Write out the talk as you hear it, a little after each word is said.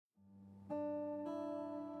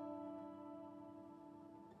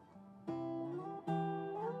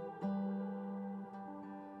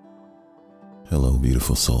Hello,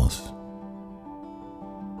 beautiful souls.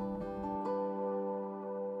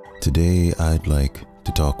 Today, I'd like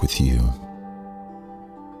to talk with you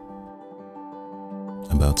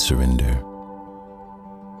about surrender.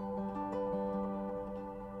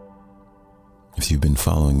 If you've been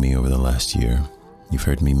following me over the last year, you've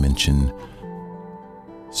heard me mention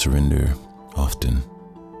surrender often,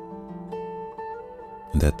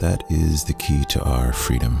 and that is the key to our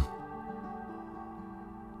freedom,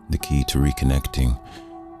 the key to reconnecting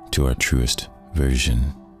to our truest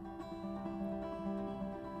version.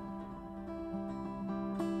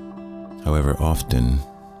 However, often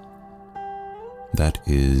that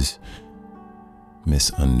is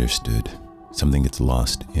misunderstood. Something gets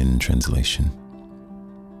lost in translation.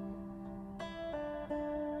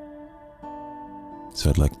 So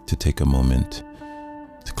I'd like to take a moment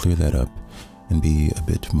to clear that up and be a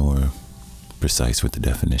bit more precise with the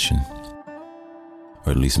definition,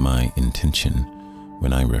 or at least my intention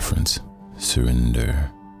when I reference surrender.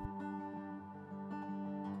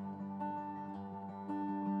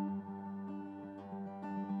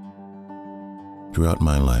 Throughout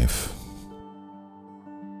my life,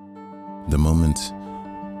 the moments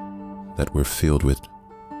that were filled with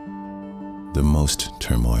the most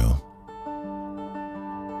turmoil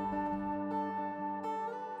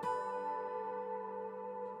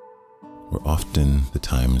were often the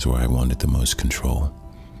times where I wanted the most control,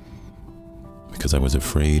 because I was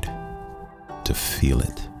afraid to feel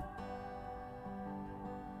it,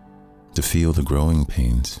 to feel the growing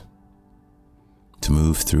pains, to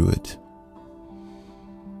move through it.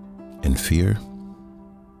 And fear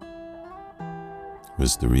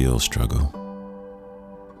was the real struggle.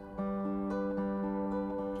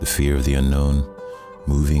 The fear of the unknown,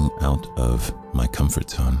 moving out of my comfort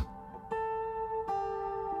zone.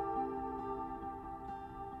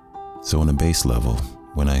 So on a base level,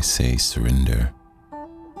 when I say surrender,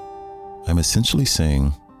 I'm essentially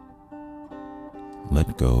saying,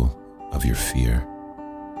 let go of your fear.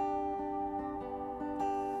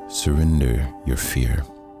 Surrender your fear.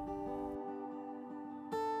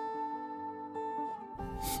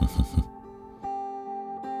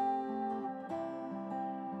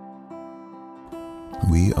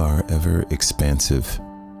 We are ever expansive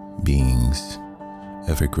beings,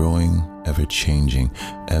 ever growing, ever changing,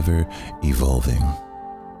 ever evolving.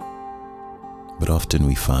 But often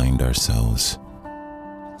we find ourselves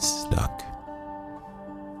stuck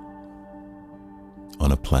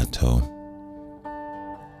on a plateau.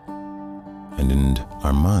 And in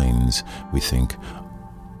our minds, we think,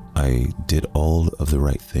 I did all of the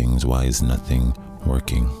right things. Why is nothing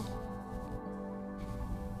working?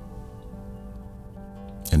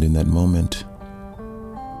 And in that moment,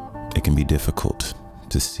 it can be difficult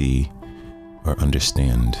to see or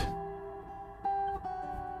understand.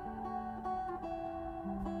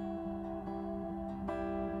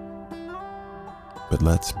 But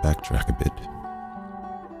let's backtrack a bit.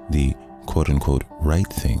 The quote-unquote right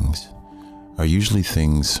things are usually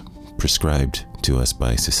things prescribed to us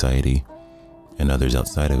by society and others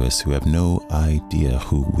outside of us who have no idea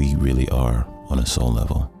who we really are on a soul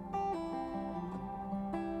level.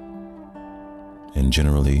 And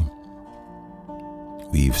generally,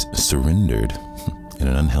 we've surrendered in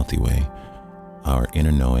an unhealthy way our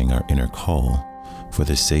inner knowing, our inner call, for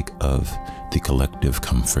the sake of the collective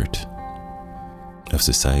comfort of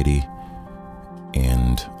society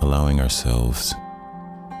and allowing ourselves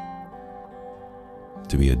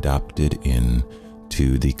to be adopted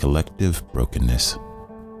into the collective brokenness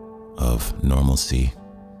of normalcy,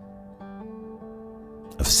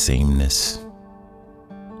 of sameness,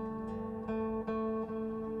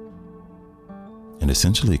 and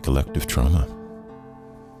essentially collective trauma,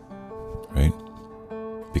 right?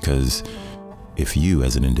 Because if you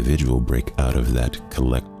as an individual break out of that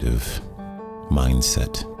collective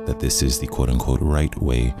mindset that this is the quote-unquote right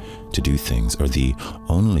way to do things, or the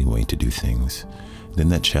only way to do things, then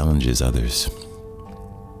that challenges others.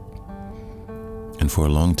 And for a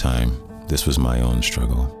long time, this was my own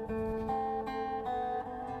struggle.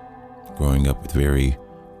 Growing up with very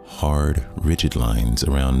hard, rigid lines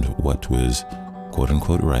around what was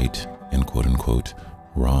quote-unquote right and quote-unquote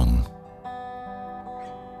wrong.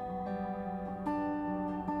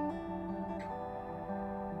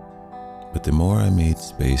 But the more I made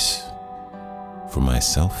space for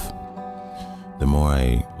myself, the more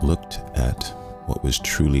I looked at what was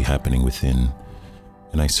truly happening within,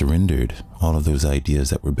 and I surrendered all of those ideas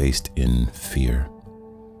that were based in fear.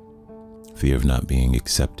 Fear of not being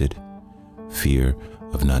accepted, fear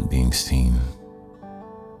of not being seen,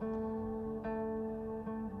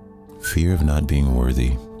 fear of not being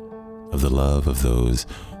worthy of the love of those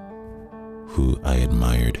who I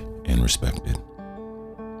admired and respected.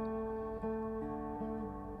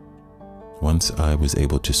 Once I was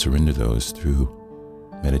able to surrender those through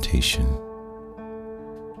meditation,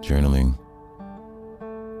 journaling,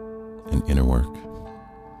 and inner work,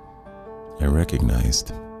 I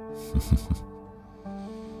recognized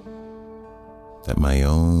that my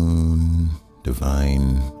own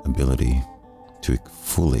divine ability to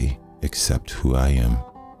fully accept who I am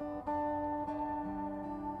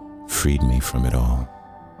freed me from it all.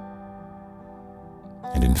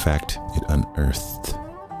 And in fact, it unearthed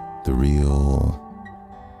the real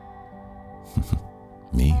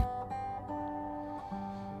me.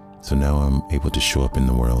 So now I'm able to show up in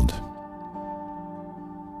the world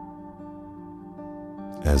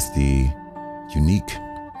as the unique,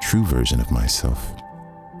 true version of myself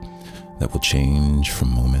that will change from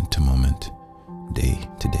moment to moment, day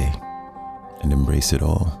to day, and embrace it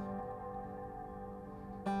all.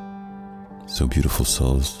 So beautiful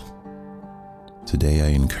souls, today I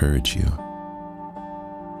encourage you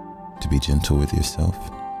to be gentle with yourself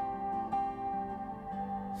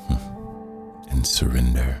and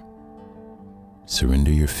surrender.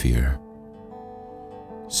 Surrender your fear.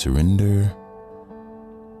 Surrender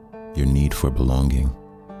your need for belonging.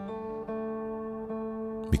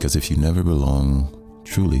 Because if you never belong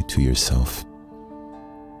truly to yourself,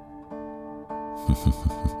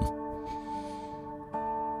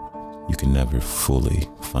 you can never fully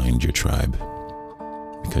find your tribe,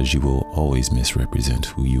 because you will always misrepresent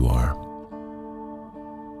who you are.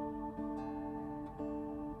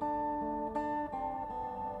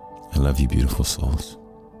 I love you, beautiful souls.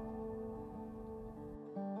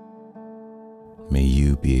 May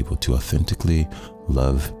you be able to authentically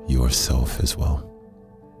love yourself as well.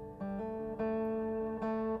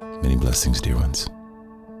 Many blessings, dear ones.